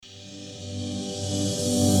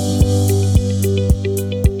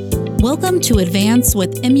Welcome to Advance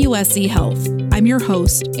with MUSC Health. I'm your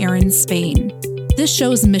host, Erin Spain. This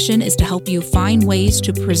show's mission is to help you find ways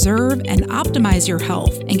to preserve and optimize your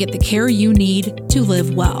health and get the care you need to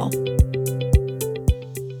live well.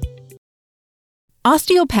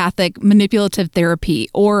 Osteopathic manipulative therapy,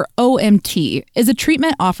 or OMT, is a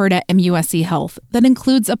treatment offered at MUSC Health that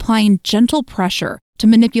includes applying gentle pressure to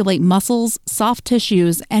manipulate muscles, soft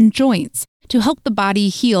tissues, and joints to help the body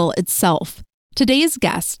heal itself. Today's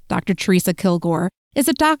guest, Dr. Teresa Kilgore, is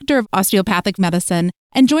a doctor of osteopathic medicine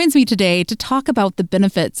and joins me today to talk about the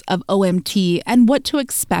benefits of OMT and what to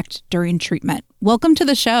expect during treatment. Welcome to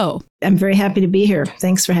the show. I'm very happy to be here.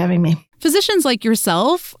 Thanks for having me. Physicians like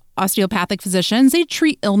yourself, osteopathic physicians, they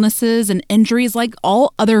treat illnesses and injuries like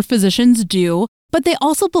all other physicians do, but they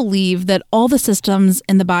also believe that all the systems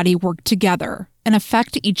in the body work together and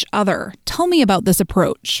affect each other. Tell me about this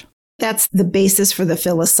approach. That's the basis for the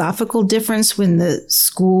philosophical difference when the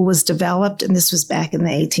school was developed, and this was back in the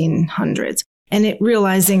 1800s. And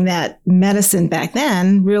realizing that medicine back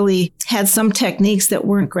then really had some techniques that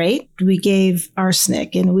weren't great. We gave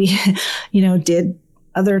arsenic and we, did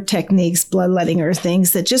other techniques, bloodletting or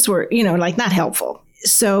things that just were, not helpful.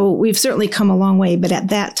 So we've certainly come a long way. But at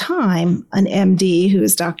that time, an MD, who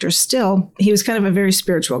is Dr. Still, he was kind of a very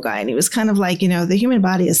spiritual guy. And he was kind of like, the human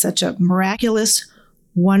body is such a miraculous,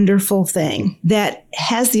 wonderful thing that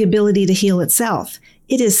has the ability to heal itself.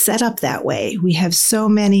 It is set up that way. We have so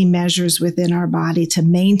many measures within our body to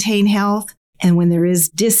maintain health. And when there is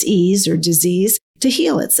dis-ease or disease, to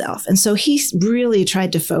heal itself. And so he really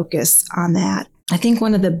tried to focus on that. I think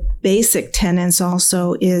one of the basic tenets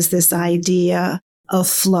also is this idea of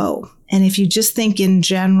flow. And if you just think in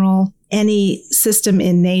general, any system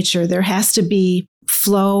in nature, there has to be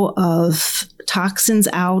flow of toxins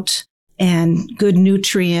out and good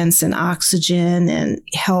nutrients and oxygen and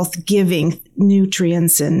health-giving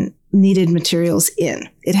nutrients and needed materials in.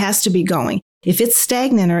 It has to be going. If it's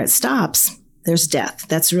stagnant or it stops, there's death.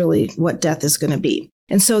 That's really what death is going to be.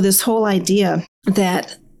 And so this whole idea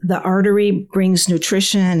that the artery brings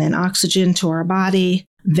nutrition and oxygen to our body,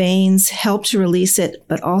 veins help to release it,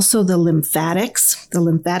 but also the lymphatics. The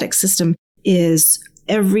lymphatic system is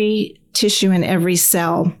every tissue and every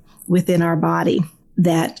cell within our body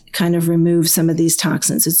that kind of removes some of these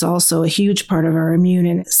toxins. It's also a huge part of our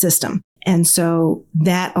immune system. And so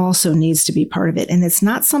that also needs to be part of it. And it's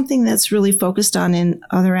not something that's really focused on in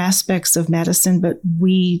other aspects of medicine, but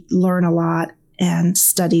we learn a lot and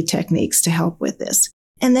study techniques to help with this.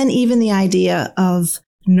 And then even the idea of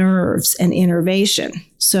nerves and innervation.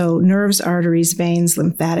 So nerves, arteries, veins,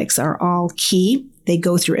 lymphatics are all key. They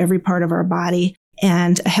go through every part of our body.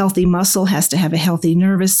 And a healthy muscle has to have a healthy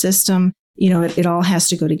nervous system. It all has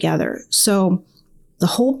to go together. So the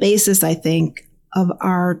whole basis, I think, of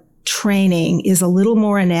our training is a little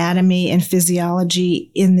more anatomy and physiology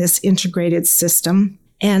in this integrated system,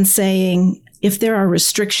 and saying if there are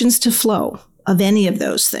restrictions to flow of any of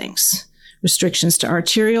those things, restrictions to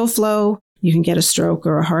arterial flow, you can get a stroke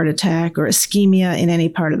or a heart attack or ischemia in any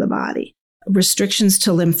part of the body. Restrictions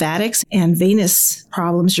to lymphatics and venous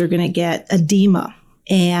problems, you're going to get edema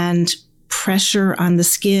and pressure on the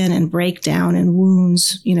skin and breakdown and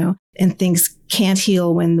wounds, and things can't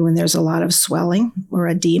heal when there's a lot of swelling or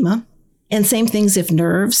edema. And same things if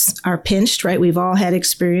nerves are pinched, right? We've all had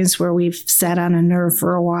experience where we've sat on a nerve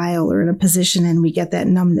for a while or in a position and we get that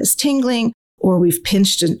numbness tingling, or we've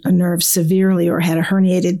pinched a nerve severely or had a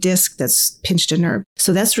herniated disc that's pinched a nerve.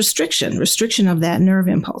 So that's restriction of that nerve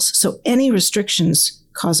impulse. So any restrictions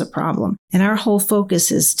cause a problem. And our whole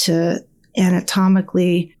focus is to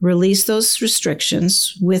anatomically release those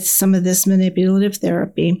restrictions with some of this manipulative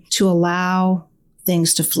therapy to allow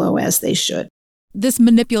things to flow as they should. This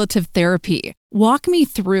manipulative therapy, walk me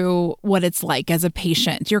through what it's like as a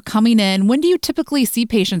patient. You're coming in. When do you typically see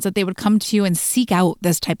patients that they would come to you and seek out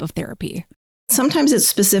this type of therapy? Sometimes it's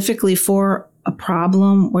specifically for a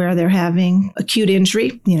problem where they're having acute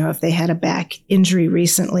injury, if they had a back injury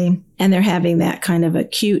recently and they're having that kind of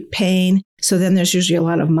acute pain. So then there's usually a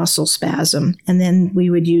lot of muscle spasm. And then we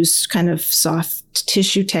would use kind of soft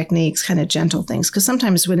tissue techniques, kind of gentle things. Because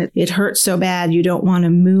sometimes when it hurts so bad, you don't want to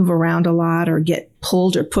move around a lot or get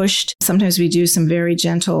pulled or pushed. Sometimes we do some very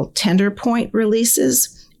gentle tender point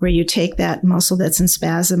releases where you take that muscle that's in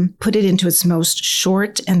spasm, put it into its most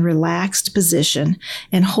short and relaxed position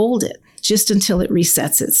and hold it just until it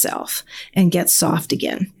resets itself and gets soft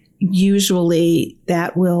again. Usually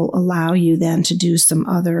that will allow you then to do some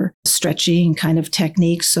other stretching kind of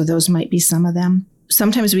techniques. So those might be some of them.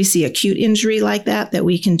 sometimes we see acute injury like that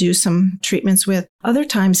we can do some treatments with. Other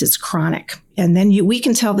times it's chronic. And then we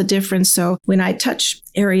can tell the difference. So when I touch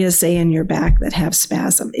areas, say, in your back that have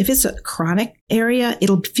spasm, if it's a chronic area,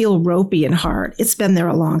 it'll feel ropey and hard. It's been there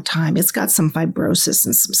a long time. It's got some fibrosis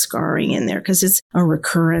and some scarring in there because it's a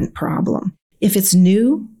recurrent problem. If it's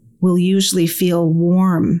new, we'll usually feel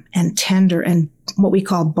warm and tender and what we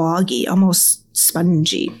call boggy, almost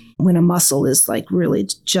spongy, when a muscle is like really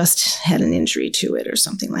just had an injury to it or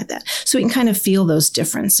something like that. So we can kind of feel those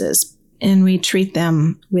differences. And we treat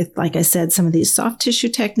them with, like I said, some of these soft tissue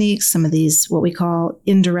techniques, some of these what we call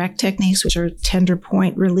indirect techniques, which are tender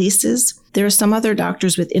point releases. There are some other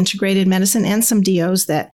doctors with integrated medicine and some DOs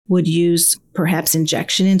that would use perhaps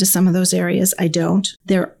injection into some of those areas. I don't.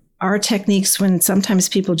 There are techniques when sometimes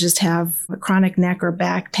people just have a chronic neck or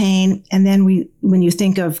back pain. And then when you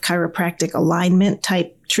think of chiropractic alignment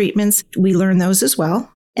type treatments, we learn those as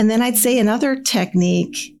well. And then I'd say another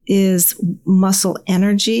technique is muscle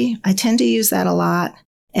energy. I tend to use that a lot.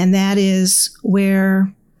 And that is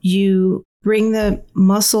where you bring the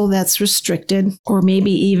muscle that's restricted, or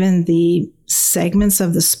maybe even the segments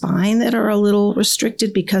of the spine that are a little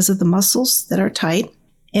restricted because of the muscles that are tight.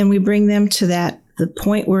 And we bring them to the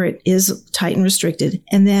point where it is tight and restricted.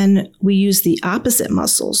 And then we use the opposite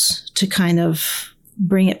muscles to kind of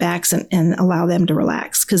bring it back and allow them to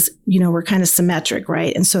relax. Because, we're kind of symmetric,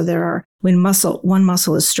 right? And so when one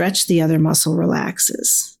muscle is stretched, the other muscle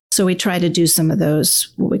relaxes. So we try to do some of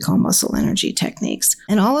those, what we call muscle energy techniques.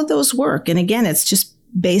 And all of those work. And again, it's just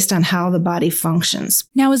based on how the body functions.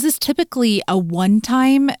 Now, is this typically a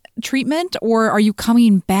one-time treatment, or are you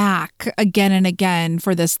coming back again and again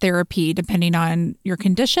for this therapy depending on your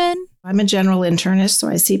condition? I'm a general internist, so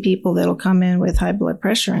I see people that'll come in with high blood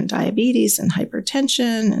pressure and diabetes and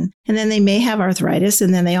hypertension, and then they may have arthritis,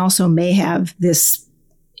 and then they also may have this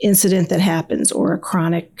incident that happens or a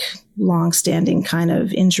chronic, long-standing kind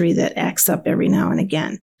of injury that acts up every now and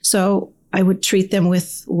again. So I would treat them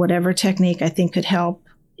with whatever technique I think could help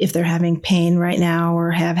if they're having pain right now or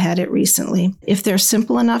have had it recently. If they're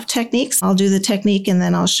simple enough techniques, I'll do the technique and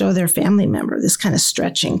then I'll show their family member this kind of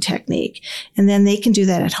stretching technique. And then they can do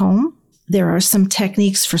that at home. There are some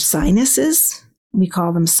techniques for sinuses. We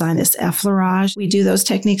call them sinus effleurage. We do those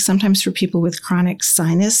techniques sometimes for people with chronic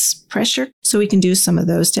sinus pressure. So we can do some of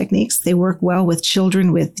those techniques. They work well with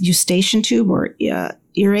children with eustachian tube or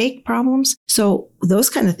earache problems. So those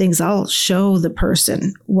kind of things, I'll show the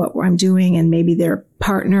person what I'm doing, and maybe their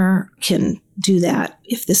partner can do that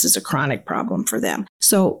if this is a chronic problem for them.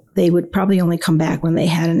 So they would probably only come back when they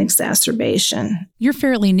had an exacerbation. You're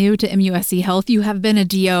fairly new to MUSC Health. You have been a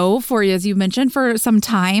DO as you mentioned, for some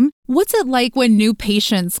time. What's it like when new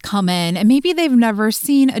patients come in and maybe they've never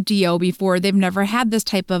seen a DO before? They've never had this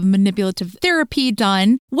type of manipulative therapy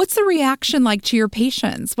done. What's the reaction like to your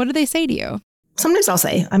patients? What do they say to you? Sometimes I'll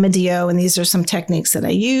say, I'm a DO and these are some techniques that I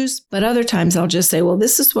use. But other times I'll just say, well,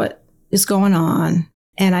 this is what is going on.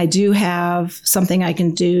 And I do have something I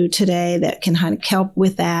can do today that can kind of help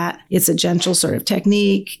with that. It's a gentle sort of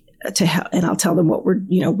technique to help, and I'll tell them what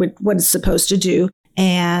what it's supposed to do.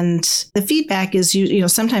 And the feedback is,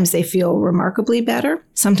 sometimes they feel remarkably better.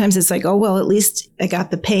 Sometimes it's like, oh, well, at least I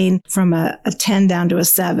got the pain from a 10 down to a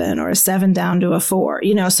 7 or a 7 down to a 4,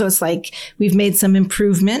 so it's like we've made some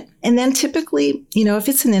improvement. And then typically, if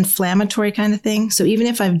it's an inflammatory kind of thing, so even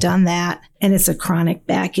if I've done that and it's a chronic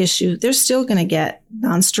back issue, they're still going to get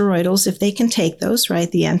nonsteroidals if they can take those, right?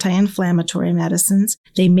 The anti-inflammatory medicines.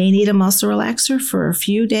 They may need a muscle relaxer for a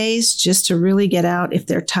few days just to really get out if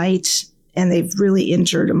they're tight and they've really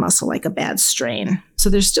injured a muscle, like a bad strain. So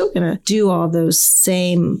they're still going to do all those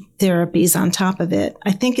same therapies on top of it.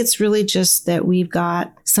 I think it's really just that we've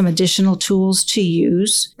got some additional tools to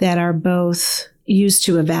use that are both used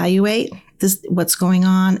to evaluate what's going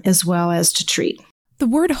on as well as to treat. The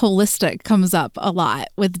word holistic comes up a lot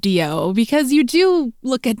with DO because you do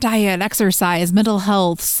look at diet, exercise, mental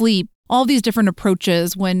health, sleep, all these different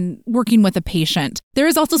approaches when working with a patient. There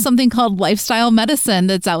is also something called lifestyle medicine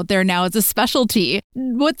that's out there now as a specialty.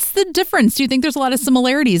 What's the difference? Do you think there's a lot of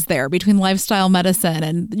similarities there between lifestyle medicine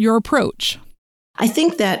and your approach? I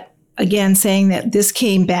think that, again, saying that this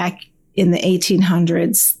came back in the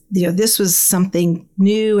 1800s, this was something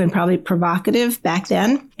new and probably provocative back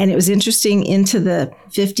then. And it was interesting into the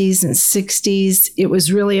 50s and 60s. It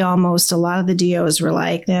was really almost a lot of the DOs were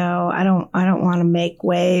like, no, I don't want to make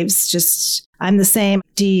waves. Just I'm the same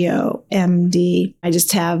DO, MD. I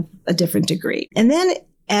just have a different degree. And then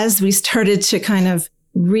as we started to kind of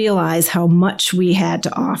realize how much we had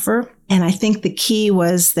to offer, and I think the key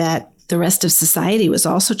was that the rest of society was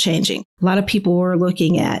also changing. A lot of people were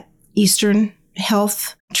looking at Eastern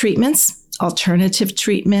health treatments, alternative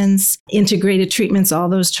treatments, integrated treatments, all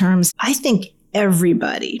those terms. I think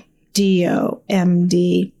everybody, DO,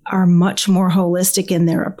 MD, are much more holistic in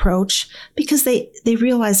their approach because they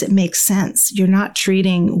realize it makes sense. You're not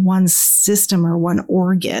treating one system or one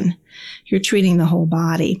organ. You're treating the whole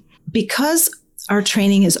body. Because our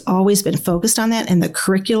training has always been focused on that and the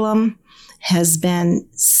curriculum has been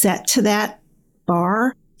set to that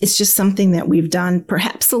bar, it's just something that we've done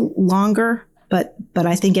perhaps longer, but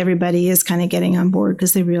I think everybody is kind of getting on board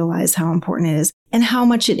because they realize how important it is and how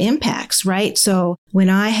much it impacts, right? So when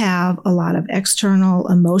I have a lot of external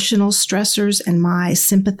emotional stressors and my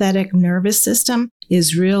sympathetic nervous system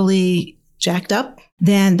is really jacked up,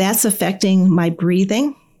 then that's affecting my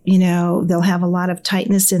breathing. You know, they'll have a lot of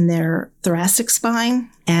tightness in their thoracic spine,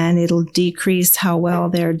 and it'll decrease how well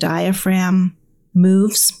their diaphragm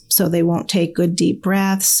moves, so they won't take good deep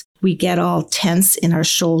breaths. We get all tense in our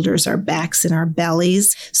shoulders, our backs, and our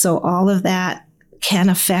bellies. So all of that can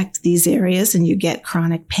affect these areas, and you get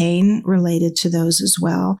chronic pain related to those as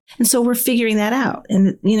well. And so we're figuring that out.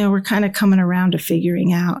 And, you know, we're kind of coming around to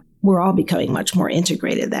figuring out we're all becoming much more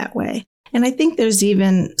integrated that way. And I think there's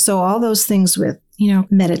even, so all those things with, you know,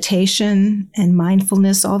 meditation and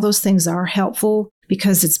mindfulness, all those things are helpful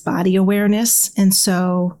because it's body awareness. And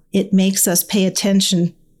so it makes us pay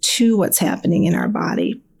attention to what's happening in our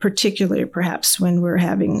body, particularly perhaps when we're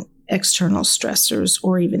having external stressors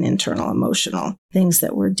or even internal emotional things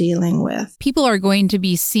that we're dealing with. People are going to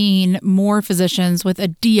be seeing more physicians with a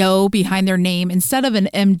DO behind their name instead of an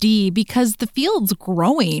MD because the field's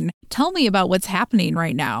growing. Tell me about what's happening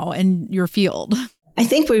right now in your field. I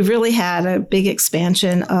think we've really had a big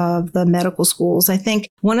expansion of the medical schools. I think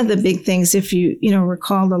one of the big things, if you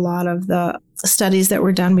recall a lot of the studies that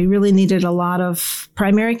were done, we really needed a lot of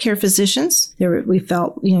primary care physicians. We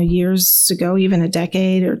felt, years ago, even a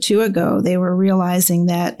decade or two ago, they were realizing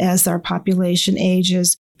that as our population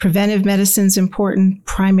ages, preventive medicine is important.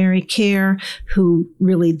 Primary care, who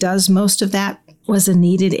really does most of that, was a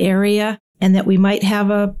needed area, and that we might have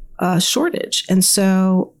a shortage. And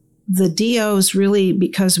so the DOs really,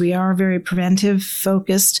 because we are very preventive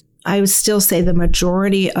focused, I would still say the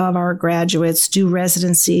majority of our graduates do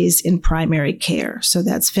residencies in primary care. So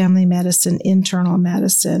that's family medicine, internal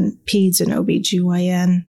medicine, peds and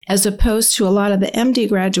OBGYN, as opposed to a lot of the MD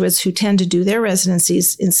graduates who tend to do their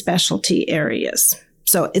residencies in specialty areas.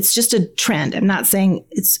 So it's just a trend. I'm not saying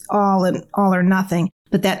it's all or nothing,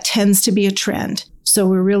 but that tends to be a trend. So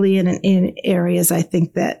we're really in areas, I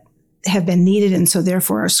think, that have been needed. And so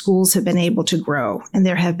therefore our schools have been able to grow, and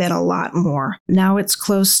there have been a lot more. Now it's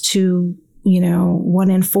close to, 1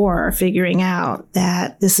 in 4 are figuring out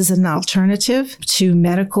that this is an alternative to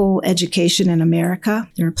medical education in America.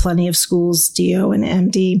 There are plenty of schools, DO and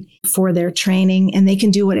MD, for their training, and they can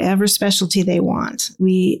do whatever specialty they want.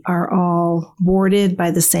 We are all boarded by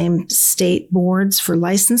the same state boards for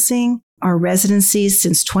licensing. Our residencies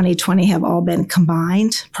since 2020 have all been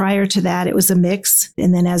combined. Prior to that, it was a mix.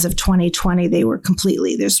 And then as of 2020, they were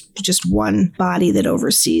there's just one body that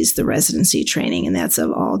oversees the residency training, and that's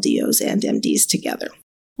of all DOs and MDs together.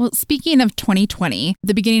 Well, speaking of 2020,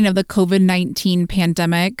 the beginning of the COVID-19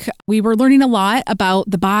 pandemic, we were learning a lot about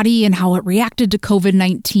the body and how it reacted to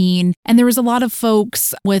COVID-19. And there was a lot of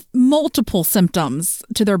folks with multiple symptoms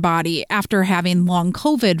to their body after having long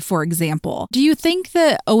COVID, for example. Do you think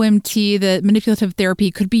that OMT, the manipulative therapy,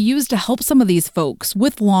 could be used to help some of these folks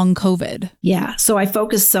with long COVID? Yeah. So I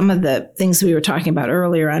focused some of the things we were talking about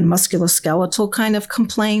earlier on musculoskeletal kind of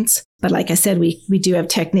complaints. But like I said, we do have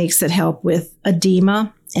techniques that help with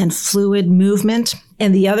edema and fluid movement.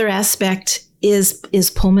 And the other aspect is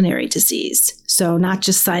pulmonary disease. So not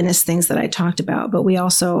just sinus things that I talked about, but we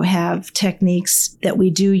also have techniques that we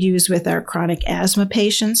do use with our chronic asthma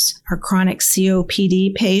patients, our chronic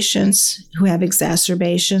COPD patients who have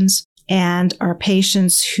exacerbations, and our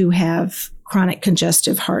patients who have chronic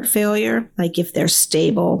congestive heart failure, like if they're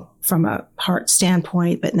stable from a heart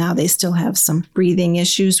standpoint, but now they still have some breathing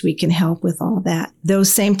issues, we can help with all that.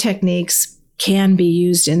 Those same techniques can be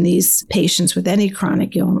used in these patients with any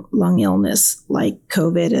chronic lung illness like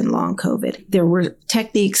COVID and long COVID. There were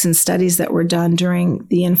techniques and studies that were done during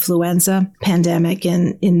the influenza pandemic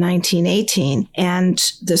in 1918 and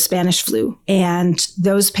the Spanish flu. And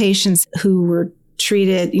those patients who were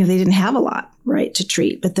treated, they didn't have a lot, right, to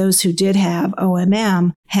treat. But those who did have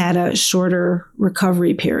OMM had a shorter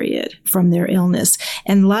recovery period from their illness.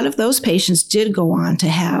 And a lot of those patients did go on to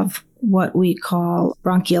have what we call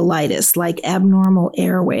bronchiolitis, like abnormal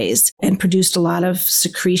airways, and produced a lot of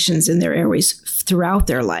secretions in their airways throughout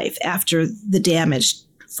their life after the damage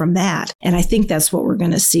from that. And I think that's what we're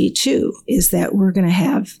going to see too, is that we're going to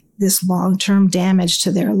have this long-term damage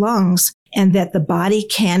to their lungs. and that the body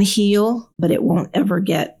can heal, but it won't ever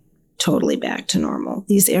get totally back to normal.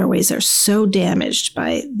 These airways are so damaged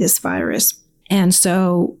by this virus. And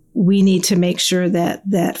so we need to make sure that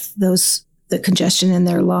the congestion in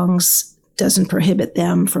their lungs doesn't prohibit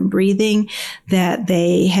them from breathing, that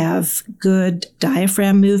they have good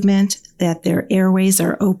diaphragm movement, that their airways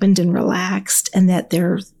are opened and relaxed, and that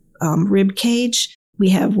their rib cage, we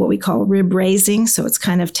have what we call rib raising. So it's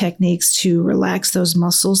kind of techniques to relax those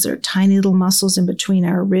muscles. They're tiny little muscles in between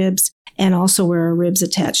our ribs and also where our ribs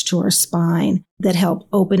attach to our spine that help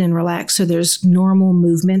open and relax. So there's normal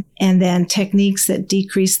movement. And then techniques that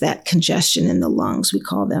decrease that congestion in the lungs. We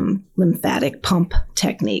call them lymphatic pump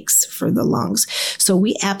techniques for the lungs. So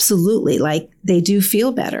we absolutely, they do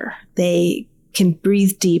feel better. They can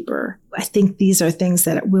breathe deeper. I think these are things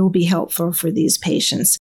that will be helpful for these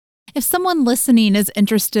patients. If someone listening is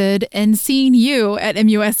interested in seeing you at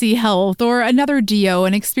MUSC Health or another DO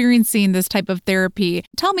and experiencing this type of therapy,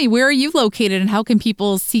 tell me, where are you located and how can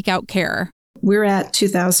people seek out care? We're at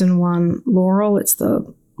 2001 Laurel. It's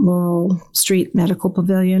the Laurel Street Medical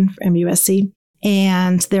Pavilion for MUSC.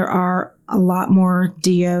 And there are a lot more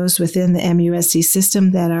DOs within the MUSC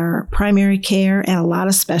system that are primary care and a lot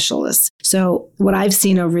of specialists. So what I've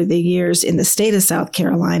seen over the years in the state of South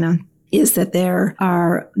Carolina is that there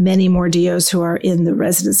are many more DOs who are in the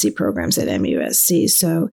residency programs at MUSC.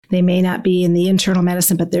 So they may not be in the internal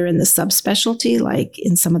medicine, but they're in the subspecialty, like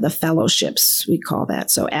in some of the fellowships, we call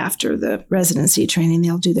that. So after the residency training,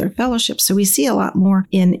 they'll do their fellowship. So we see a lot more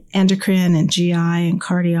in endocrine and GI and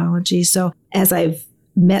cardiology. So as I've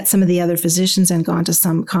met some of the other physicians and gone to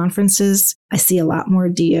some conferences, I see a lot more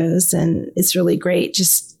DOs, and it's really great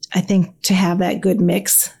just, I think, to have that good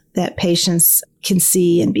mix that patients can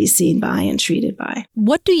see and be seen by and treated by.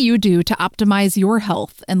 What do you do to optimize your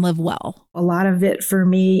health and live well? A lot of it for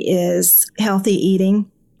me is healthy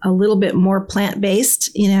eating, a little bit more plant-based.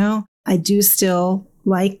 I do still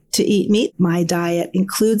like to eat meat. My diet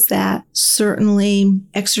includes that. Certainly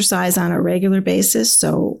exercise on a regular basis.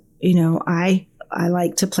 So, I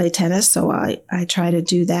like to play tennis, so I try to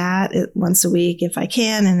do that once a week if I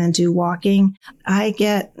can, and then do walking. I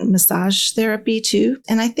get massage therapy too.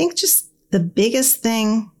 And I think just the biggest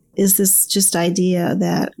thing is this just idea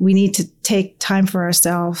that we need to take time for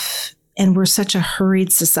ourselves. And we're such a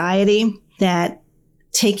hurried society that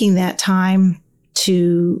taking that time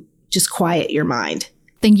to just quiet your mind.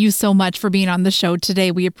 Thank you so much for being on the show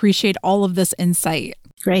today. We appreciate all of this insight.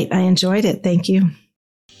 Great. I enjoyed it. Thank you.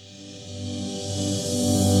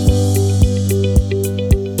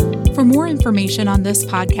 For more information on this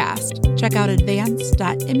podcast, check out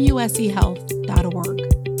advance.muschealth.org.